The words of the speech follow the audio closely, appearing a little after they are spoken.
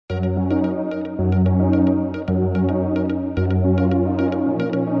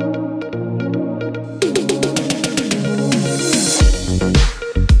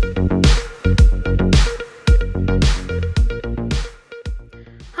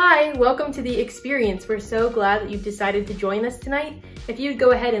Hi, welcome to The Experience. We're so glad that you've decided to join us tonight. If you'd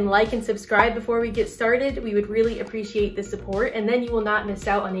go ahead and like and subscribe before we get started, we would really appreciate the support, and then you will not miss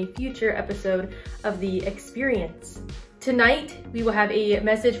out on a future episode of The Experience. Tonight, we will have a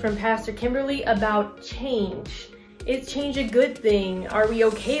message from Pastor Kimberly about change. Is change a good thing? Are we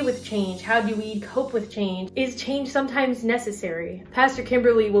okay with change? How do we cope with change? Is change sometimes necessary? Pastor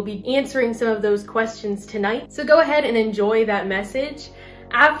Kimberly will be answering some of those questions tonight, so go ahead and enjoy that message.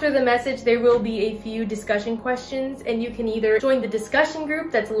 After the message, there will be a few discussion questions, and you can either join the discussion group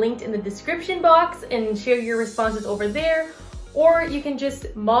that's linked in the description box and share your responses over there, or you can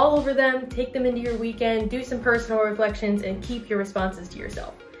just mull over them, take them into your weekend, do some personal reflections, and keep your responses to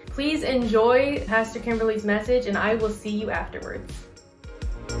yourself. Please enjoy Pastor Kimberly's message, and I will see you afterwards.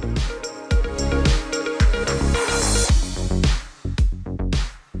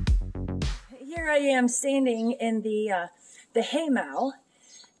 Here I am standing in the haymow,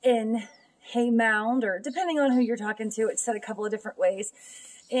 in haymound, or depending on who you're talking to, it's said a couple of different ways,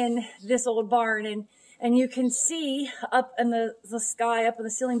 in this old barn, and you can see up in the sky, up in the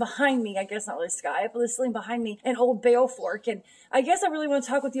ceiling behind me, I guess not really sky, up in the ceiling behind me, an old bale fork. And I guess I really want to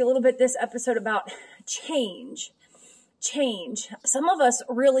talk with you a little bit this episode about change. Change. Some of us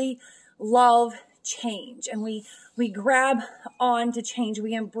really love change, and we grab on to change.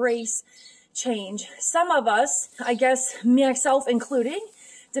 We embrace change. Some of us, I guess myself including,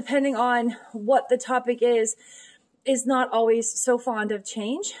 depending on what the topic is not always so fond of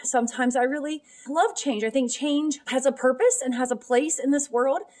change. Sometimes I really love change. I think change has a purpose and has a place in this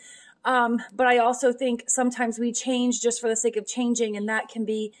world. But I also think sometimes we change just for the sake of changing, and that can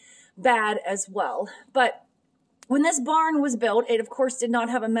be bad as well. But when this barn was built, it of course did not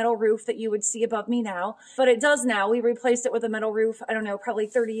have a metal roof that you would see above me now, but it does now. We replaced it with a metal roof, I don't know, probably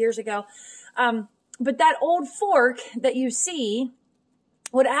 30 years ago. But that old fork that you see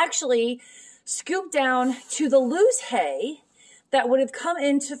would actually scoop down to the loose hay that would have come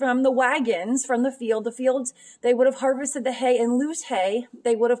into from the wagons from the field. The fields, they would have harvested the hay and loose hay.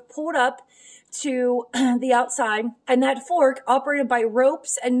 They would have pulled up to the outside, and that fork, operated by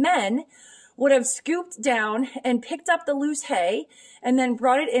ropes and men, would have scooped down and picked up the loose hay and then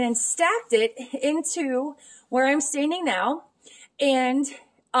brought it in and stacked it into where I'm standing now. And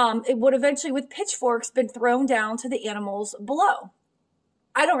it would eventually, with pitchforks, been thrown down to the animals below.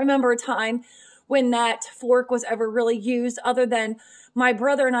 I don't remember a time when that fork was ever really used, other than my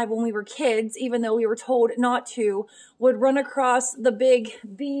brother and I, when we were kids, even though we were told not to, would run across the big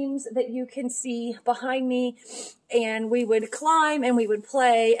beams that you can see behind me, and we would climb and we would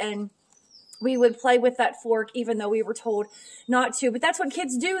play, and we would play with that fork even though we were told not to. But that's what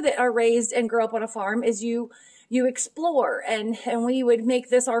kids do that are raised and grow up on a farm, is you explore, and we would make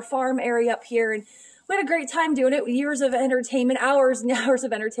this our farm area up here, and we had a great time doing it. Years of entertainment, hours and hours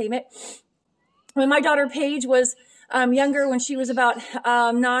of entertainment. When my daughter Paige was younger, when she was about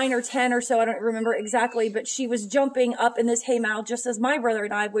 9 or 10 or so, I don't remember exactly, but she was jumping up in this haymow just as my brother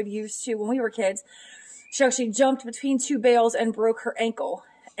and I would used to when we were kids. She actually jumped between two bales and broke her ankle.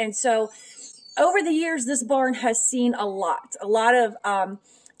 And so over the years, this barn has seen a lot of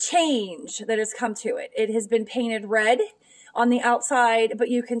change that has come to it. It has been painted red on the outside, but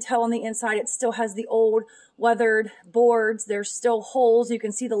you can tell on the inside it still has the old weathered boards. There's still holes. You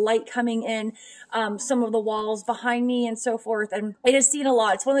can see the light coming in some of the walls behind me and so forth. And it has seen a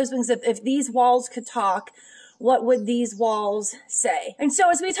lot. It's one of those things that if these walls could talk, what would these walls say? And so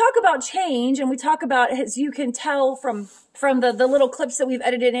as we talk about change, and we talk about, as you can tell from the little clips that we've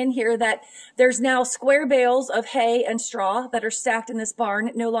edited in here, that there's now square bales of hay and straw that are stacked in this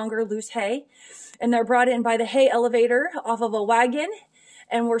barn, no longer loose hay. And they're brought in by the hay elevator off of a wagon,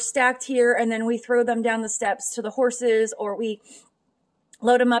 and we're stacked here, and then we throw them down the steps to the horses, or we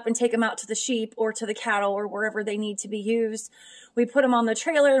load them up and take them out to the sheep or to the cattle or wherever they need to be used. We put them on the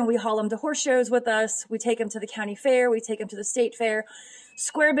trailer and we haul them to horse shows with us. We take them to the county fair. We take them to the state fair.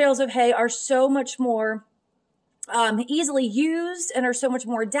 Square bales of hay are so much more easily used and are so much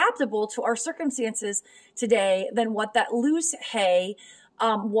more adaptable to our circumstances today than what that loose hay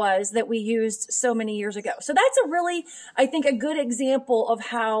was that we used so many years ago. So that's a really, I think, a good example of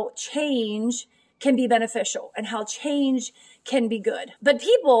how change can be beneficial and how change can be good. But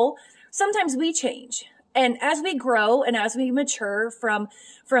people, sometimes we change. And as we grow and as we mature from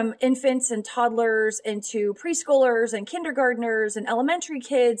infants and toddlers into preschoolers and kindergartners and elementary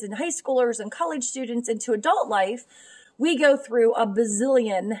kids and high schoolers and college students into adult life, we go through a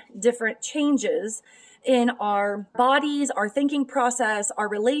bazillion different changes in our bodies, our thinking process, our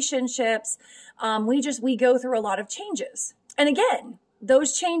relationships. We go through a lot of changes. And again,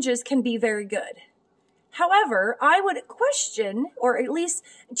 those changes can be very good. However, I would question, or at least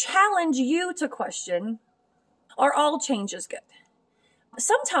challenge you to question, are all changes good?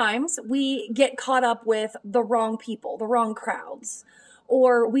 Sometimes we get caught up with the wrong people, the wrong crowds,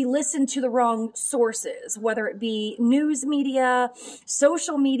 or we listen to the wrong sources, whether it be news media,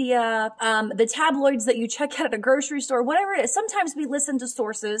 social media, the tabloids that you check out at a grocery store, whatever it is. Sometimes we listen to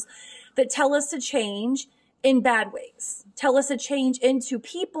sources that tell us to change in bad ways, tell us to change into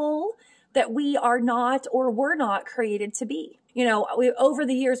people that we are not or were not created to be. You know, over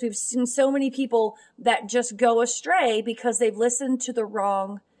the years, we've seen so many people that just go astray because they've listened to the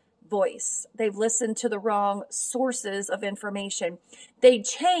wrong voice. They've listened to the wrong sources of information. They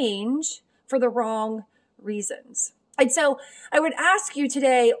change for the wrong reasons. And so I would ask you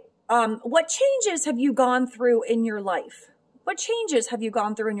today, what changes have you gone through in your life? What changes have you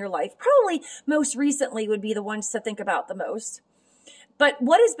gone through in your life? Probably most recently would be the ones to think about the most. But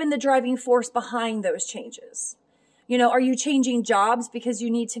what has been the driving force behind those changes? You know, are you changing jobs because you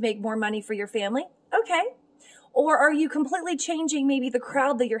need to make more money for your family? Okay. Or are you completely changing maybe the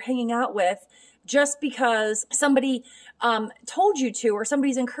crowd that you're hanging out with just because somebody told you to, or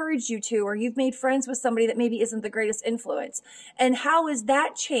somebody's encouraged you to, or you've made friends with somebody that maybe isn't the greatest influence? And how is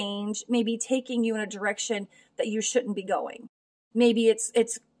that change maybe taking you in a direction that you shouldn't be going? Maybe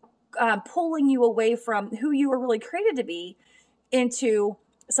it's pulling you away from who you were really created to be into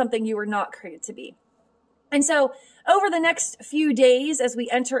something you were not created to be. And so over the next few days, as we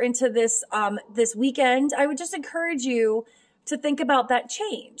enter into this weekend, I would just encourage you to think about that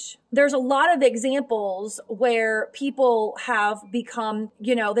change. There's a lot of examples where people have become,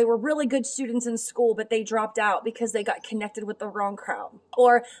 you know, they were really good students in school, but they dropped out because they got connected with the wrong crowd.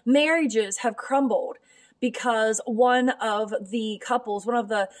 Or marriages have crumbled because one of the couples, one of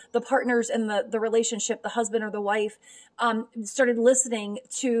the partners in the relationship, the husband or the wife, started listening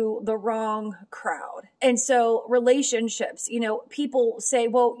to the wrong crowd. And so relationships, you know, people say,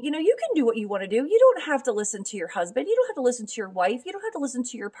 well, you know, you can do what you want to do. You don't have to listen to your husband. You don't have to listen to your wife. You don't have to listen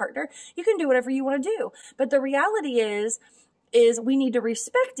to your partner. You can do whatever you want to do. But the reality is we need to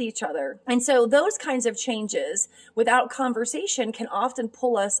respect each other. And so those kinds of changes without conversation can often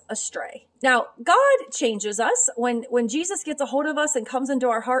pull us astray. Now, God changes us. When Jesus gets a hold of us and comes into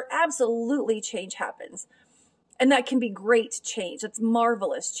our heart, absolutely change happens. And that can be great change. It's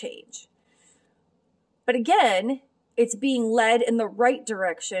marvelous change. But again, it's being led in the right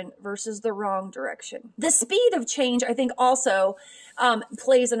direction versus the wrong direction. The speed of change, I think, also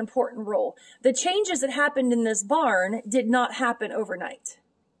plays an important role. The changes that happened in this barn did not happen overnight.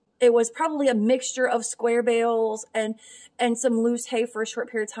 It was probably a mixture of square bales and some loose hay for a short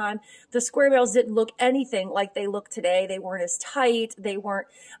period of time. The square bales didn't look anything like they look today. They weren't as tight. They weren't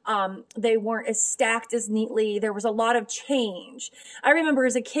as stacked as neatly. There was a lot of change. I remember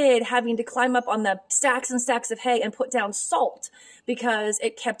as a kid having to climb up on the stacks and stacks of hay and put down salt because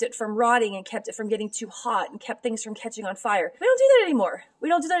it kept it from rotting and kept it from getting too hot and kept things from catching on fire. We don't do that anymore. We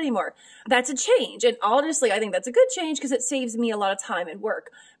don't do that anymore. That's a change. And honestly, I think that's a good change because it saves me a lot of time and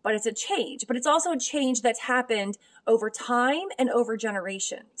work. But it's a change. But it's also a change that's happened over time and over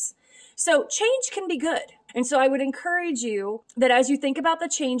generations. So change can be good. And so I would encourage you that as you think about the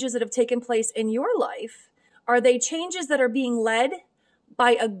changes that have taken place in your life, are they changes that are being led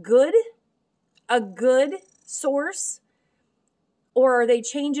by a good source? Or are they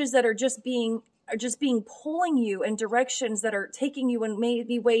changes that are just being pulling you in directions that are taking you in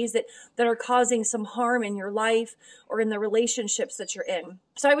maybe ways that are causing some harm in your life or in the relationships that you're in?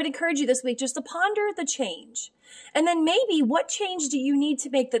 So I would encourage you this week just to ponder the change. And then maybe what change do you need to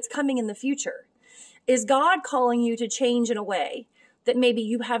make that's coming in the future? Is God calling you to change in a way that maybe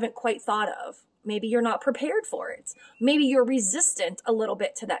you haven't quite thought of? Maybe you're not prepared for it. Maybe you're resistant a little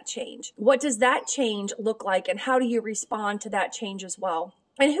bit to that change. What does that change look like, and how do you respond to that change as well?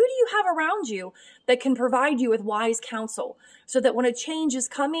 And who do you have around you that can provide you with wise counsel so that when a change is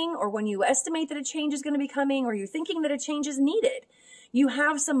coming, or when you estimate that a change is going to be coming, or you're thinking that a change is needed, you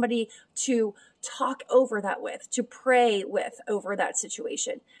have somebody to talk over that with, to pray with over that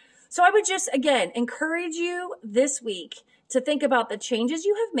situation. So I would just, again, encourage you this week to think about the changes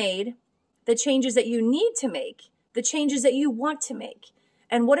you have made, the changes that you need to make, the changes that you want to make,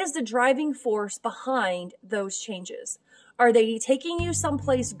 and what is the driving force behind those changes. Are they taking you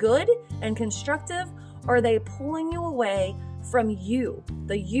someplace good and constructive, or are they pulling you away from you,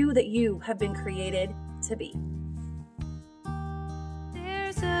 the you that you have been created to be?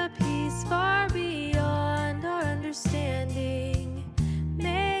 There's a peace far beyond our understanding.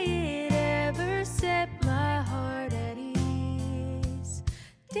 May it ever set my heart at ease.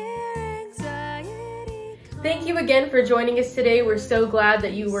 Dear anxiety. Thank you again for joining us today. We're so glad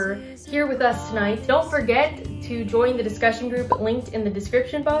that you were here with us tonight. Don't forget to join the discussion group linked in the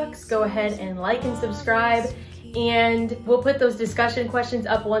description box. Go ahead and like and subscribe, and we'll put those discussion questions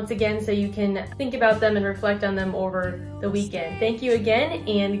up once again so you can think about them and reflect on them over the weekend. Thank you again,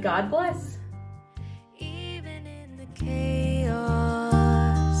 and God bless.